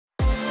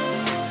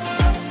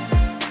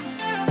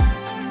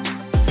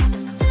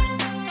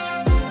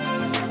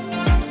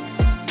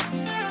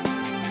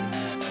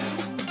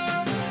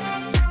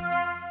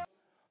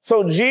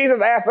So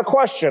Jesus asked the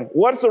question,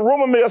 what's the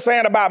rumor mill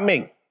saying about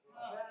me?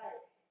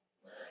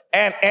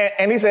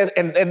 And he says,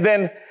 and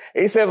then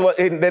he says, well,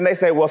 and then they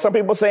say, well, some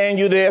people saying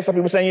you this, some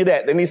people saying you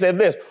that. Then he said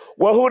this,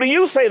 well, who do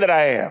you say that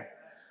I am?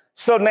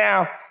 So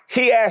now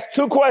he asked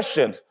two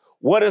questions.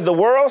 What is the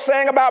world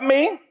saying about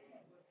me?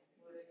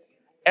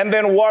 And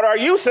then what are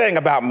you saying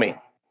about me?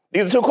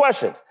 These are two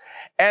questions.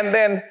 And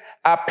then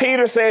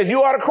Peter says,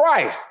 you are the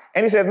Christ.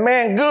 And he says,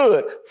 man,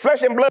 good.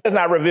 Flesh and blood has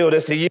not revealed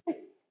this to you,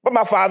 but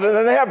my Father is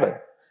in heaven.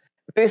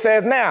 He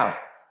says, now,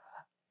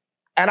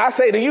 and I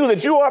say to you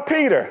that you are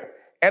Peter,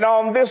 and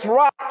on this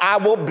rock I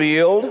will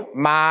build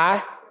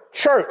my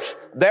church.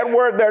 That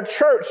word there,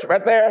 church,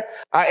 right there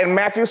in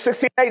Matthew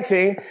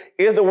 16:18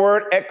 is the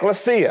word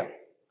ecclesia.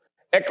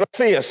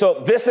 Ecclesia. So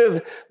this is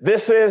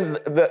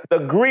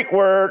the Greek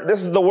word.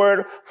 This is the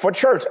word for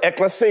church,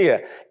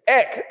 ecclesia.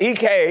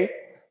 E-K,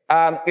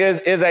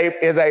 is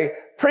a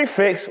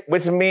prefix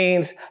which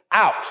means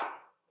out.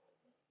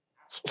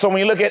 So when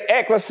you look at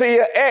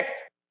ecclesia,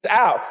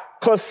 out.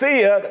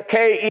 Ecclesia,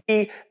 K-L-E-S-I-A,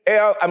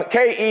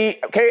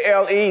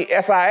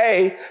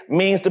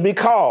 means to be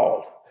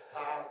called.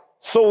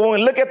 So when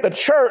we look at the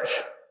church,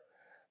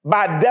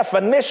 by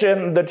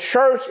definition, the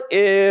church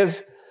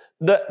is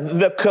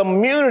the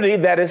community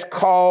that is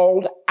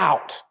called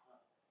out.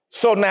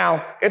 So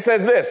now it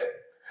says this,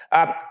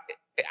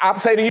 I'll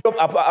say to you,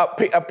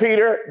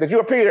 Peter, that you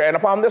are Peter, and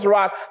upon this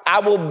rock, I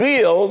will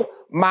build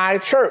my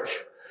church.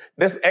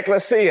 This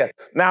ecclesia.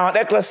 Now, an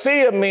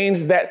ecclesia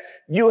means that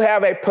you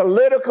have a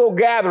political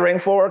gathering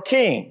for a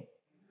king.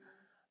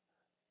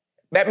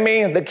 That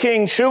means the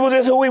king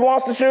chooses who he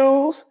wants to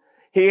choose.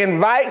 He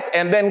invites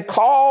and then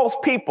calls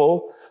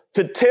people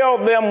to tell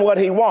them what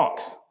he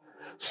wants.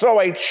 So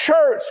a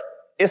church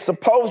is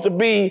supposed to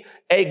be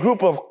a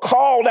group of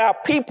called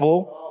out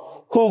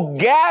people who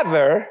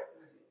gather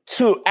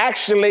to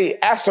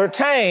actually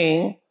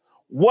ascertain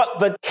what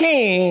the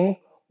king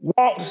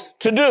wants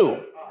to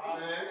do.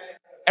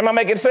 Am I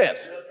making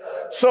sense?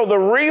 So the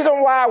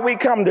reason why we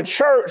come to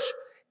church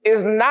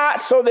is not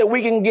so that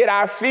we can get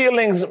our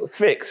feelings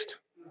fixed.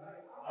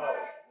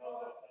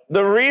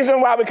 The reason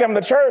why we come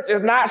to church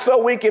is not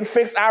so we can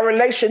fix our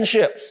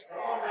relationships.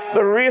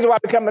 The reason why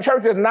we come to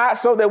church is not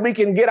so that we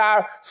can get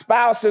our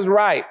spouses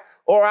right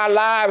or our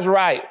lives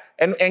right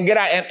and get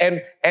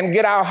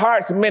our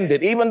hearts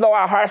mended, even though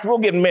our hearts will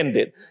get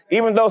mended,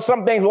 even though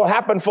some things will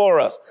happen for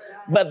us.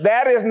 But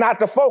that is not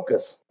the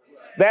focus.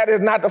 That is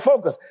not the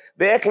focus.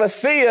 The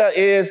ecclesia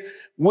is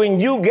when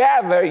you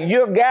gather,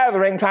 you're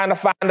gathering trying to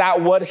find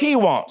out what he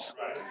wants.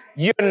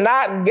 You're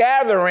not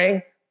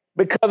gathering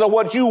because of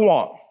what you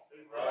want.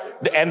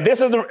 And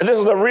this is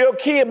the real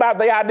key about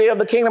the idea of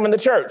the kingdom and the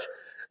church.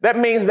 That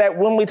means that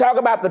when we talk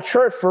about the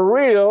church for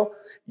real,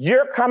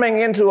 you're coming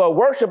into a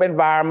worship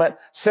environment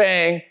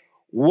saying,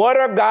 what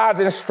are God's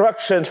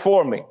instructions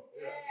for me?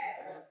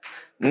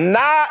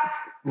 Not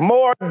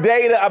more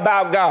data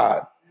about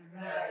God.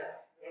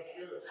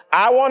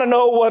 I want to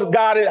know what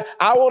God is.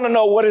 I want to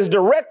know what his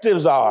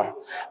directives are.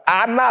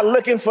 I'm not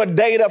looking for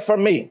data for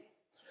me.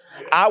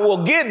 I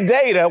will get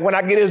data when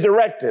I get his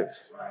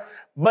directives.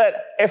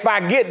 But if I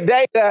get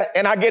data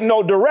and I get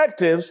no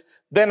directives,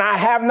 then I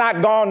have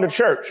not gone to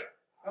church.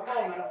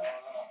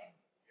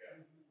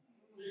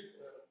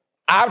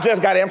 I've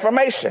just got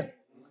information.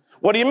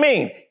 What do you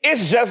mean?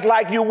 It's just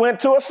like you went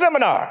to a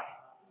seminar.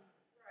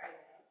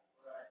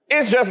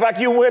 It's just like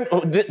you went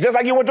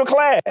to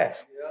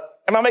class.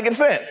 Am I making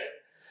sense?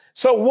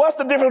 So what's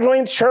the difference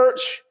between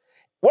church?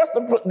 What's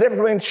the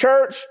difference between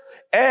church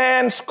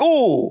and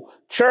school?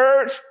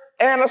 Church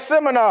and a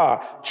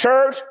seminar?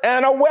 Church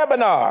and a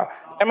webinar?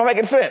 Am I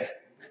making sense?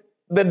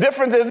 The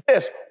difference is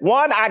this.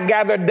 One, I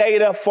gather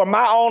data for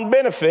my own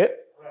benefit.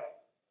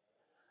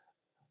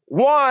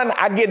 One,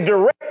 I get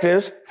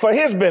directives for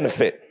his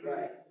benefit.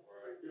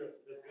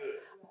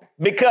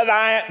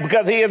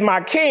 Because he is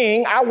my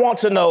king, I want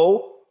to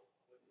know,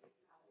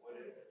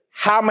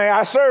 how may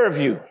I serve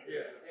you?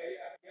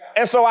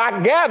 And so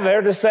I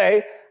gather to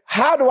say,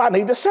 how do I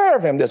need to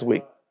serve him this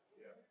week?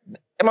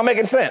 Am I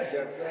making sense?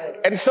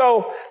 And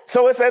so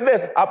it says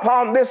this,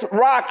 upon this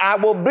rock I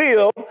will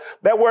build.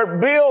 That word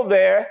build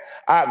there,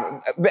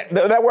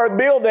 that word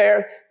build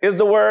there is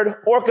the word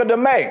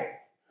orchodome.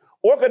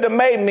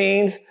 Orchodome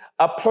means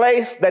a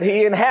place that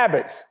he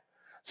inhabits.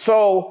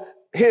 So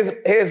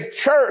his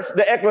church,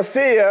 the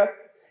ecclesia,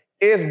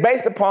 is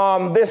based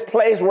upon this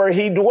place where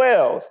he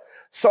dwells.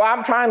 So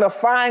I'm trying to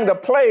find a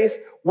place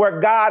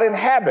where God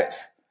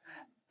inhabits.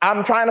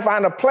 I'm trying to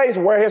find a place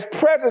where his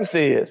presence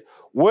is.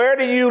 Where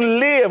do you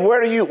live?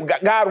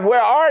 God,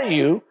 where are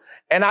you?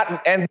 And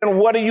then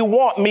what do you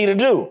want me to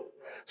do?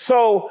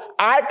 So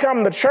I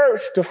come to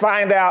church to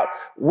find out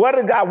what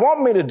does God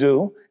want me to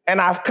do? And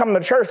I've come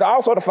to church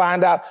to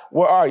find out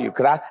where are you?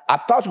 Because I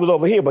thought you was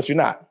over here, but you're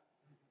not.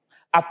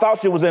 I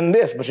thought you was in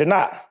this, but you're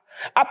not.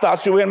 I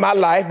thought you were in my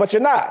life, but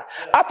you're not.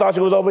 I thought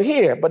you was over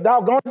here, but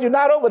doggone, you're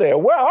not over there.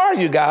 Where are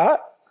you, God?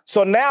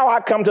 So now I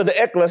come to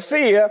the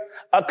ecclesia,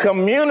 a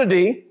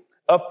community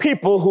of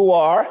people who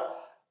are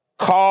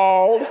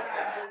called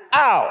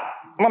out.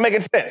 Am I making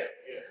sense?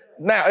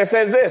 Now it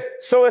says this.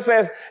 So it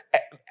says,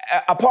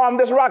 upon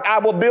this rock I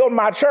will build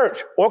my church,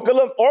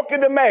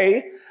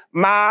 orchideme,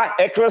 my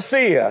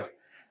ecclesia,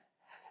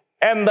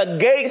 and the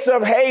gates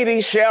of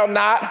Hades shall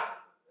not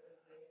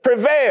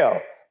prevail.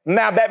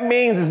 Now that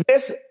means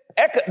this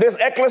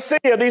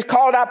ecclesia, these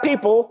called out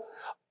people,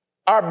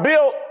 are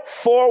built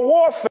for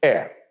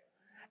warfare,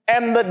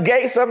 and the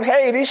gates of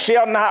Hades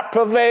shall not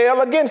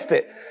prevail against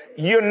it.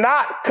 You're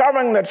not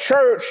covering the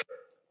church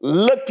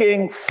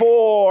looking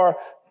for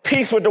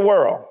peace with the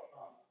world.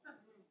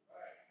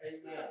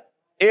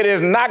 It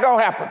is not going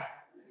to happen.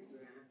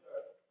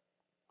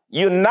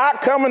 You're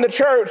not coming to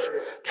church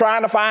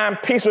trying to find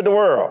peace with the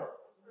world.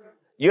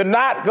 You're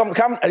not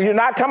coming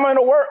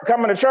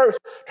to church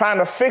trying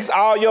to fix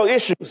all your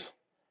issues.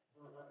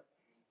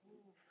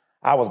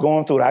 I was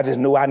going through it. I just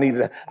knew I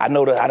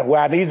know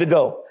where I needed to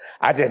go.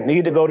 I just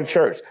need to go to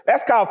church.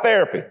 That's called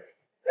therapy.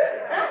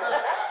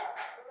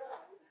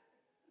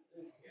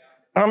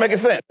 I'm making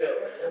sense.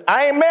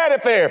 I ain't mad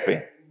at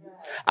therapy.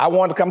 I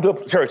wanted to come to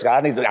a church.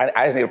 I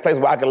just need a place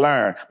where I can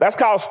learn. That's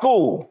called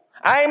school.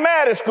 I ain't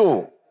mad at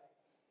school.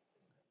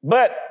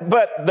 But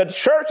the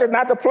church is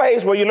not the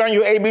place where you learn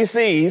your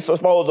ABCs,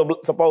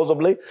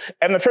 supposedly,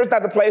 and the church is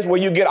not the place where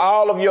you get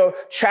all of your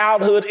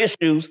childhood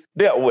issues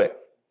dealt with.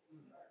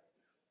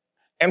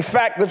 In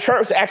fact, the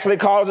church actually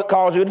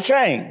calls you to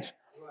change,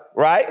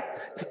 right?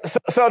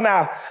 So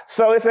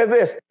it says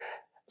this.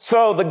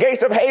 So the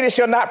gates of Hades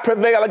shall not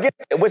prevail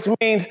against it, which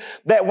means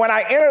that when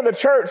I enter the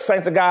church,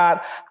 saints of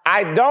God,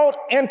 I don't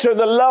enter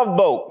the love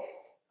boat.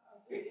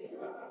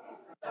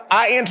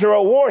 I enter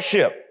a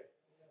warship.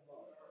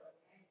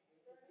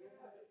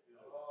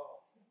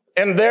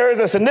 And there is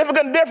a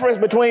significant difference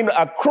between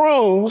a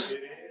cruise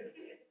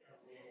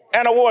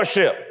and a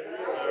warship.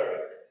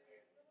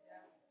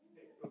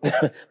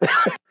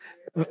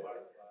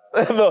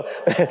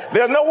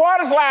 There's no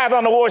water slides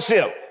on the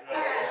warship.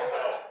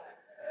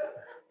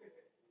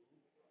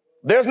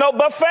 There's no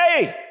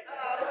buffet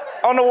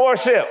on the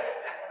warship.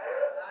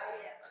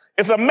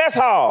 It's a mess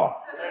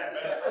hall.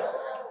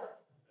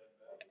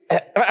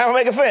 I'm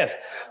making sense.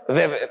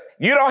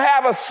 You don't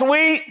have a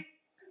suite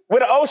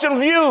with an ocean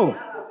view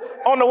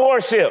on the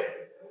warship.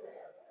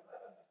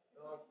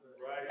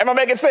 Am I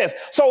making sense?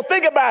 So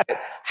think about it.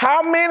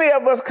 How many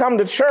of us come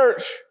to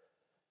church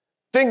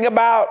thinking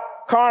about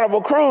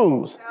Carnival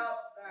Cruise?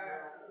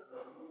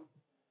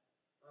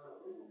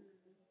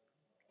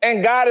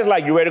 And God is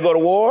like, you ready to go to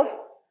war?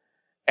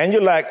 And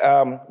you're like,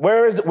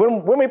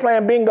 when we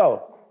playing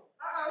bingo?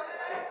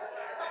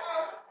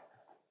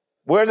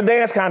 Where's the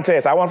dance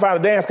contest? I want to find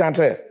the dance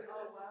contest.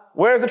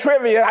 Where's the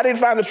trivia? I didn't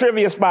find the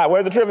trivia spot.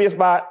 Where's the trivia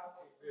spot?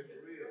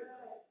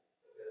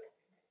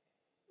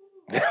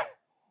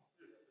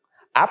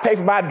 I pay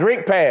for my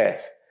drink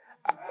pass.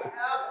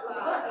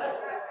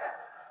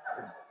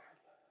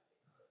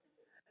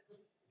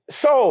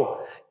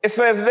 So it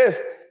says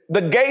this,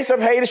 the gates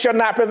of Hades shall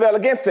not prevail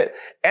against it,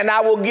 and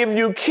I will give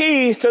you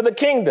keys to the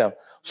kingdom.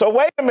 So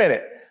wait a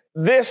minute.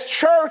 This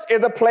church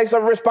is a place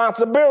of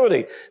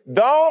responsibility.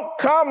 Don't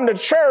come to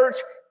church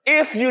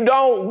if you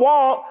don't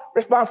want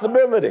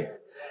responsibility.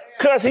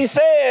 Because he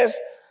says,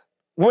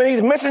 when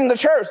he's mentioning the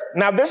church,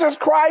 now this is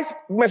Christ's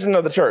mention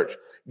of the church.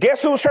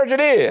 Guess whose church it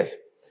is?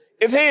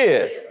 It's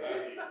his.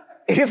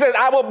 He says,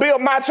 I will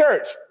build my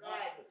church.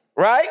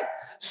 Right?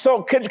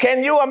 So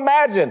can you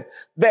imagine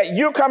that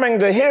you're coming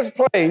to his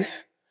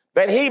place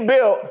that he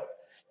built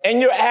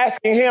and you're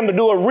asking him to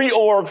do a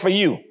reorg for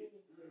you?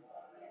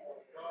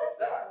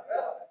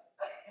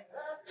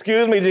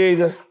 Excuse me,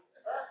 Jesus.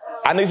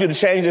 I need you to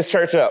change this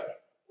church up.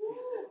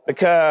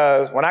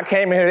 Because when I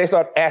came in here, they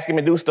started asking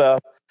me to do stuff,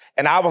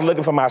 and I was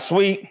looking for my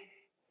suite.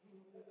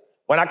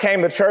 When I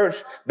came to church,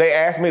 they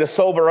asked me to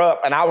sober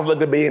up, and I was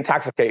looking to be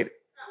intoxicated.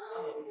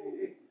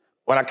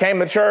 When I came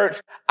to church,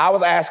 I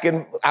was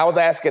asking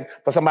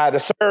for somebody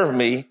to serve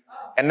me,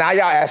 and now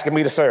y'all asking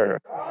me to serve.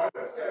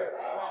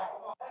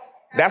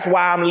 That's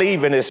why I'm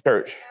leaving this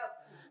church,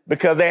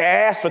 because they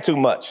asked for too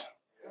much.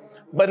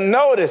 But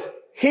notice,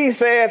 he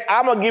says,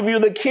 I'm going to give you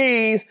the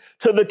keys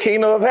to the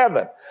kingdom of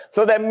heaven.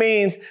 So that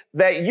means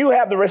that you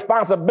have the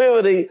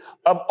responsibility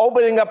of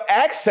opening up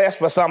access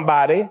for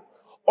somebody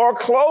or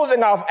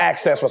closing off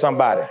access for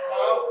somebody.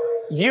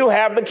 You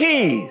have the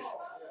keys.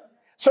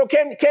 So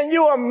can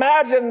you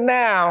imagine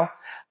now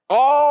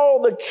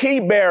all the key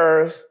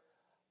bearers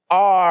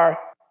are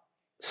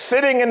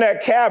sitting in their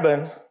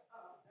cabins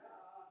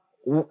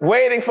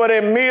waiting for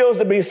their meals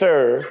to be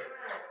served,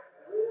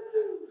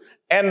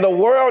 and the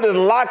world is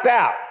locked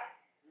out,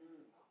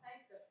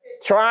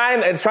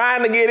 trying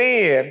to get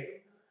in,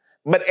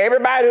 but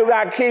everybody who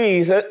got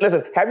keys,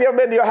 listen, have you ever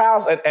been to your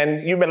house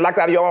and you've been locked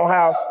out of your own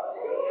house?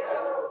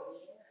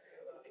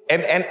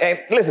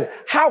 And listen,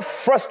 how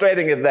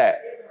frustrating is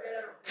that?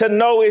 To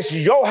know it's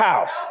your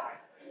house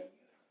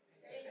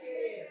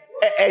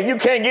and you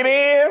can't get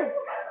in?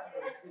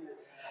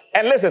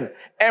 And listen,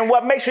 and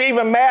what makes you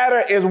even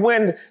madder is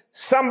when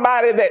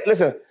somebody's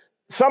on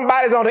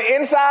the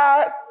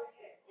inside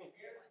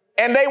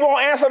and they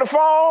won't answer the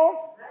phone.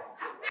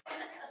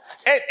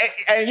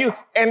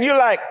 And you're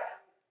like,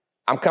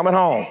 I'm coming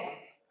home.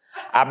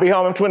 I'll be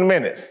home in 20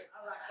 minutes.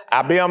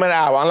 I'll be home in an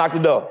hour. Unlock the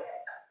door.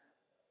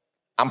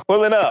 I'm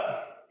pulling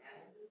up.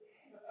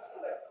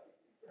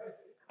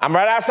 I'm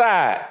right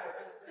outside.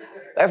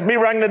 That's me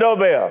ringing the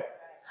doorbell.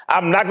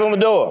 I'm knocking on the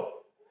door.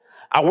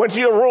 I went to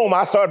your room.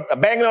 I started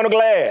banging on the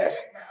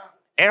glass.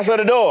 Answer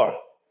the door.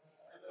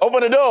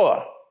 Open the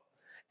door.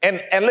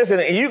 And listen,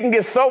 you can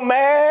get so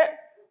mad.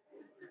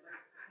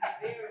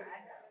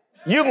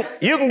 You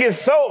can get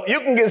so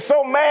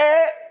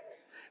mad.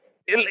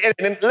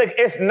 Look,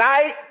 it's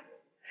night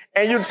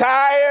and you're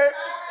tired.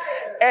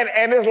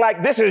 And it's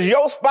like, this is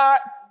your spot.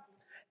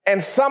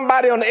 And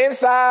somebody on the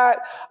inside,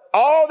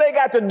 all they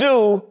got to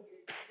do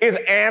is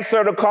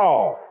answer the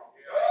call.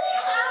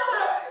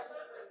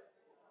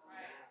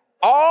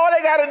 All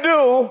they got to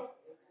do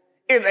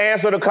is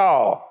answer the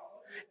call.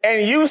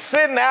 And you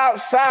sitting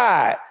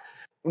outside,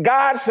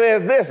 God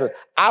says this,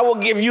 I will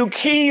give you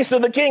keys to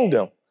the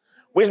kingdom,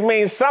 which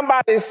means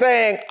somebody's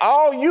saying,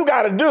 all you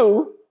got to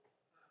do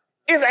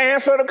is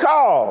answer the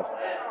call.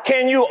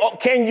 Can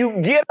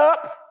you get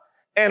up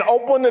and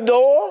open the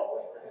door?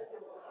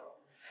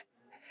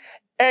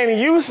 And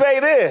you say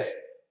this,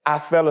 I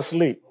fell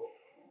asleep.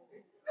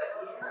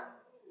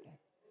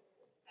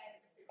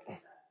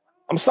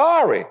 I'm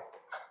sorry.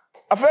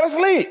 I fell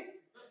asleep.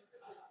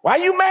 Why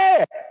you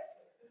mad?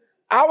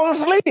 I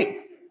was asleep.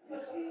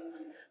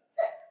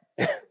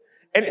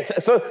 And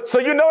so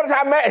you notice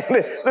how mad,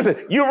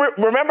 listen, you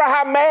remember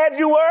how mad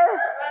you were?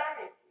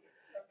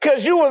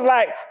 Because you was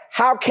like,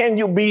 how can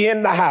you be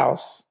in the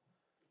house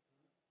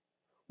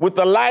with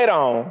the light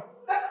on,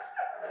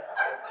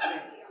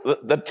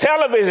 the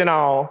television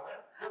on?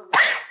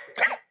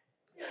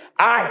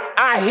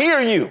 I hear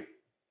you.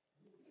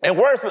 And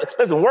worse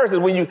is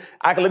when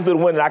I can look through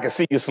the window and I can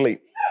see you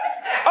sleep.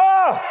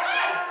 Oh,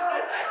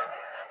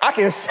 I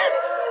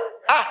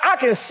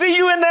can see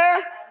you in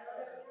there.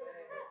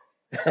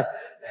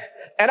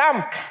 And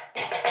I'm,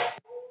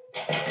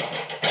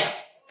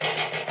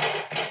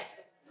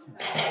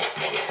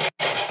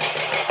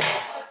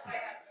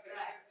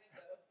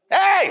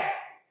 hey!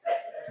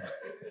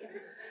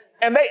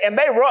 And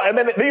they roll, and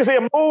then you see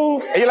them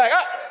move, and you're like,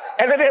 oh,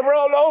 and then they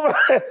roll over,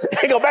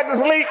 they go back to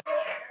sleep.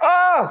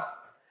 Oh.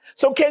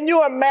 So can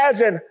you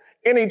imagine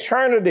in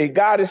eternity,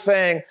 God is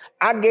saying,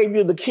 I gave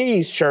you the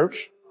keys,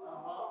 church.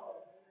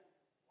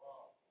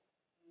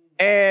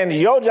 And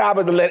your job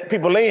is to let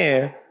people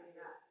in,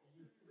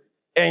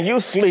 and you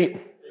sleep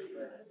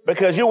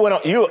because you're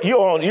on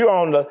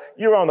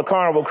the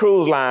Carnival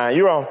Cruise Line.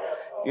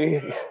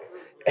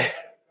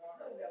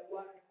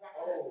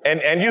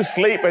 And you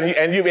sleep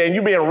and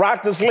you being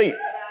rocked to sleep.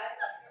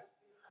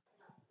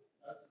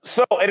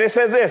 So, and it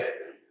says this,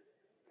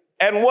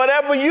 and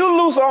whatever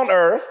you loose on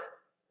earth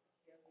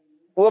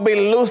will be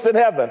loosed in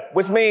heaven,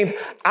 which means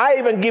I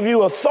even give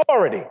you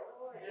authority.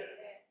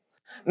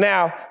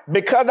 Now,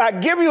 because I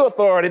give you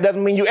authority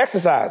doesn't mean you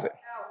exercise it,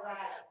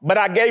 but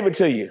I gave it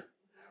to you,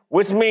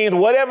 which means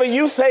whatever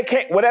you say,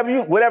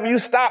 whatever you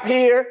stop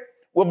here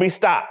will be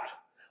stopped,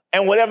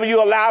 and whatever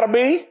you allow to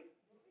be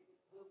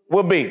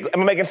will be.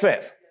 Am I making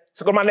sense?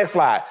 So go to my next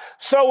slide.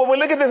 So when we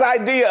look at this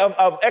idea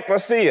of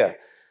ecclesia,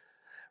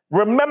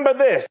 remember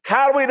this.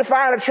 How do we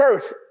define a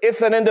church?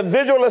 It's an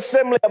individual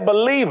assembly of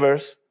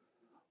believers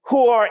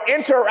who are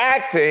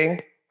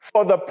interacting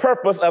for the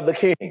purpose of the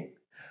King.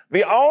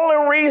 The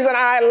only reason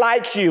I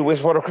like you is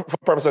for the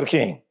purpose of the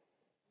King.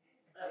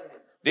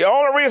 The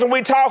only reason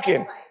we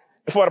talking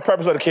is for the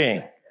purpose of the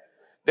King.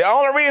 The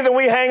only reason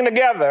we hang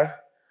together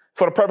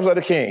for the purpose of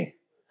the King.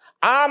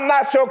 I'm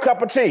not your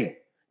cup of tea.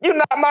 You're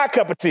not my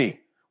cup of tea.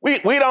 We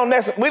don't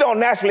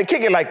naturally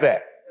kick it like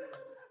that.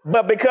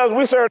 But because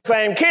we serve the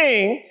same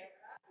King,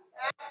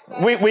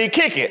 we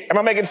kick it. Am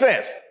I making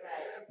sense?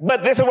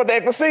 But this is what the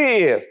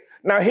ecclesia is.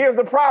 Now here's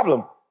the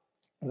problem.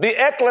 The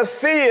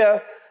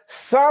ecclesia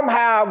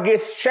somehow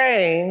gets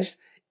changed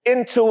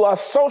into a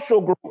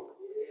social group.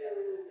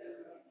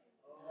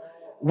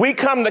 We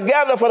come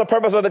together for the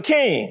purpose of the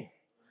King,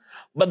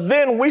 but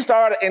then we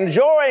start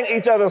enjoying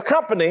each other's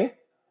company,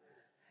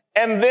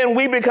 and then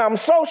we become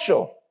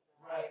social.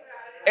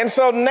 And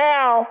so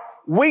now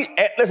we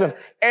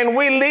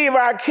leave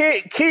our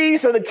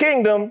keys to the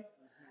kingdom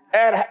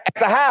at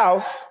the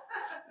house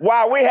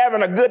while we're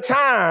having a good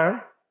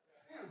time,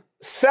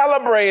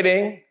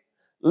 celebrating,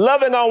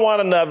 loving on one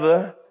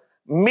another,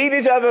 meet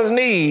each other's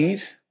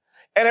needs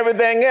and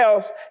everything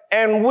else,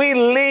 and we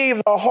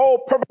leave the whole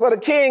purpose of the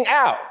King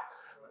out.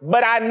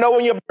 But I know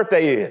when your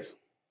birthday is.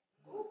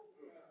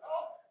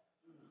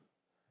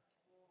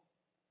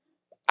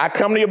 I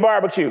come to your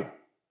barbecue.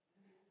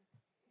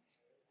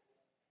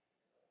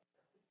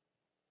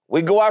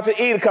 We go out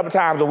to eat a couple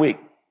times a week.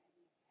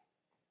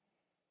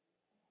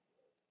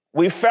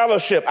 We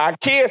fellowship. Our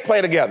kids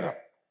play together.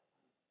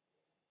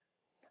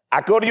 I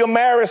go to your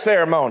marriage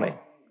ceremony.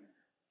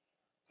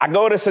 I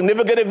go to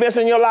significant events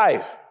in your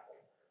life.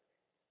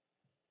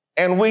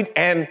 And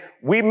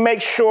we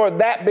make sure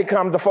that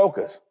becomes the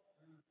focus.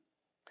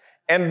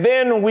 And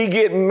then we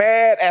get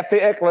mad at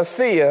the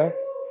ecclesia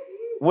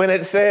when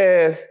it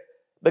says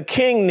the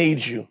King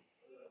needs you.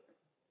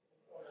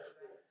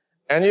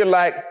 And you're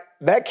like,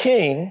 that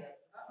king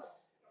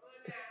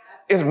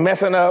is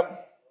messing up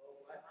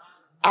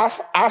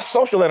our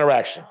social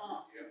interaction.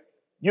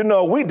 You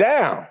know, we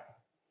down.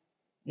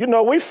 You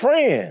know, we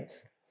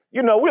friends.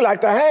 You know, we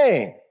like to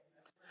hang.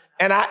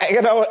 And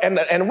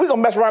and we're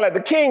gonna mess around like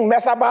the king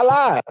mess up our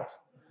lives.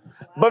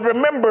 But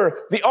remember,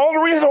 the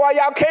only reason why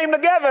y'all came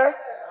together,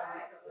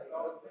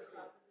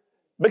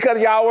 because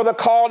y'all were the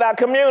called out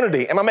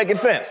community. Am I making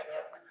sense?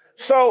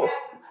 So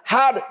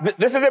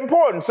this is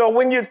important. So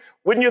when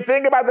you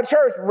think about the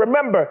church,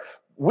 remember,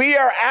 we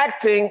are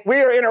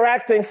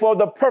interacting for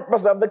the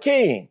purpose of the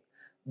king.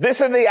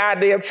 This is the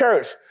idea of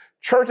church.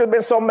 Church has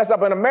been so messed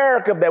up in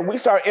America that we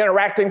start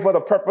interacting for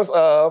the purpose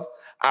of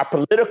our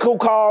political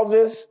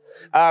causes,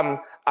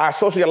 our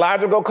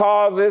sociological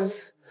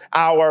causes,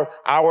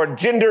 our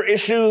gender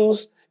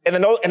issues.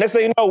 And next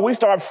thing you know, we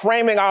start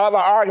framing our other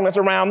arguments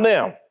around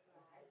them.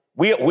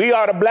 We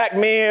are the black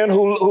men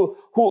who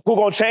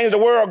gonna change the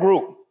world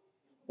group.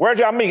 Where'd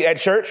y'all meet? At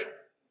church?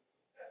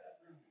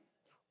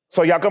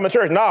 So y'all come to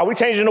church? No, we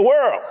changing the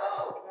world.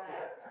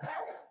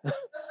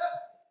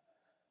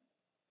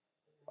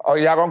 Oh,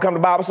 y'all gonna come to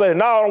Bible study?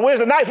 No, on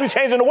Wednesday nights we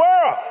changing the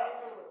world.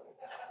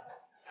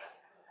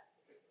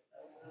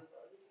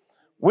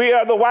 We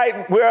are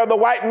the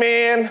white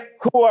men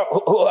who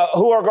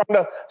are going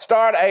to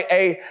start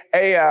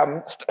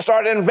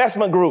start an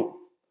investment group.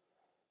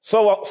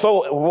 So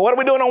what are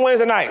we doing on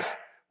Wednesday nights?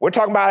 We're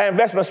talking about our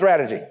investment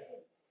strategy.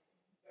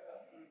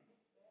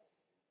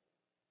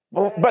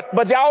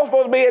 But y'all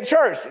supposed to be at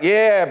church.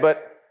 Yeah,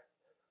 but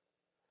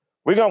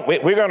we're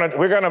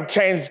gonna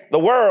change the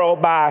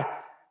world by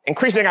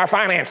increasing our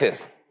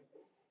finances.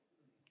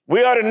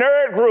 We are the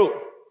nerd group.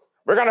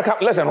 We're gonna come.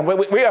 Listen,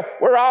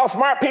 we're all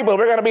smart people.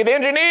 We're gonna be the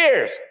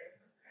engineers.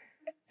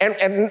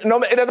 And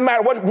no, it doesn't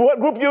matter what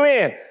group you're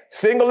in.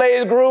 Single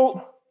ladies group,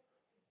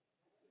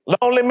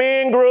 lonely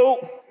men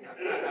group.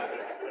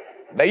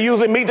 They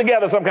usually meet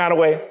together some kind of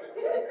way.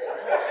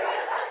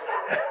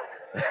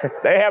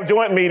 They have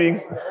joint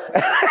meetings.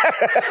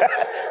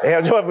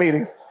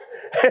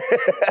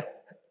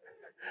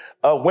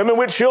 Women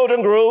with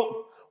children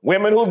group,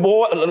 women who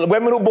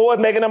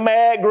bored making them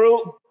mad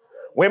group,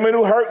 women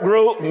who hurt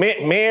group,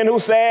 men who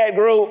sad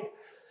group,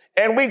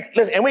 and we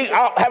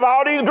have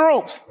all these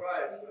groups.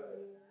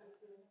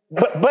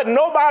 But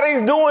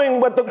nobody's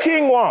doing what the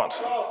king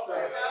wants.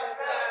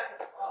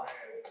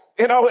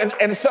 You know,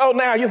 and so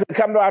now you can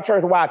come to our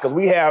church. Why? Because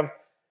we have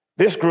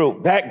this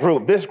group, that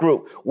group, this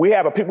group. We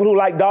have a people who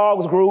like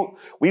dogs group.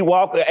 We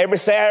walk every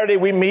Saturday.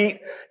 We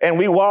meet and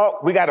we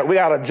walk. We got a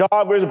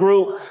joggers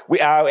group.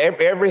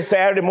 Every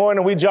Saturday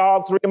morning we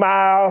jog 3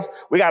 miles.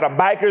 We got a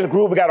bikers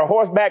group. We got a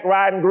horseback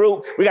riding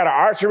group. We got an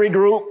archery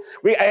group.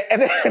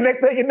 And next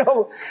thing you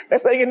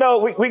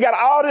know, we got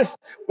all this.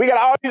 We got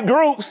all these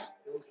groups,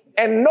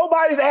 and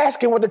nobody's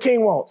asking what the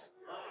king wants.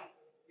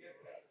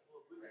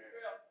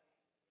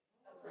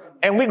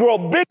 And we grow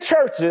big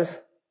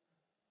churches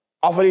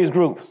off of these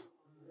groups.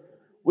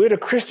 We're the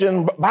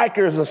Christian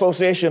Bikers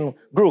Association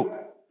group.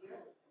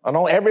 I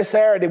know every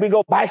Saturday we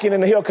go biking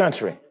in the hill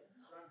country.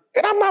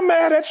 And I'm not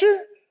mad at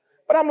you,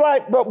 but I'm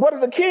like, but what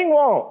does the king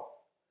want?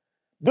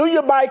 Do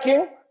your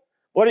biking.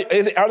 Are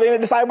there any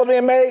disciples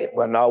being made?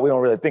 Well, no, we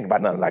don't really think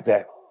about nothing like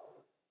that.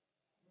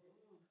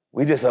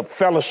 We just a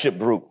fellowship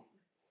group.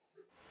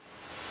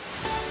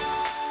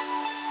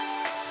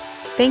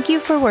 Thank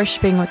you for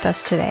worshiping with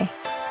us today.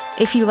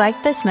 If you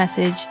liked this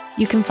message,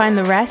 you can find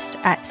the rest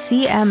at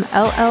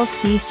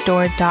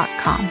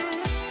cmllcstore.com.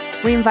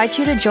 We invite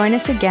you to join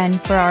us again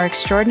for our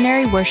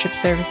extraordinary worship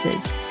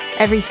services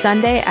every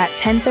Sunday at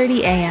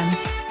 10:30 a.m.,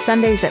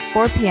 Sundays at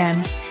 4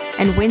 p.m.,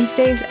 and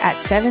Wednesdays at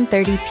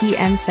 7:30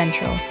 p.m.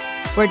 Central,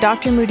 where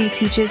Dr. Moody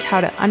teaches how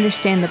to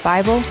understand the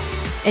Bible,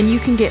 and you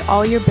can get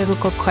all your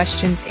biblical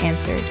questions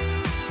answered.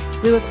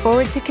 We look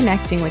forward to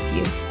connecting with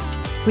you.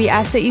 We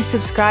ask that you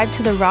subscribe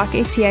to The Rock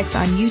ATX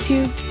on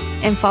YouTube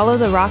and follow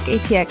The Rock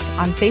ATX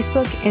on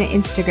Facebook and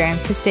Instagram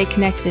to stay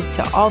connected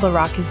to all The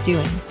Rock is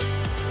doing.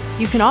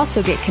 You can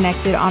also get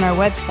connected on our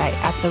website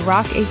at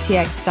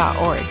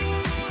therockatx.org.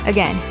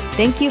 Again,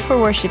 thank you for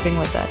worshiping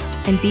with us,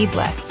 and be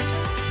blessed.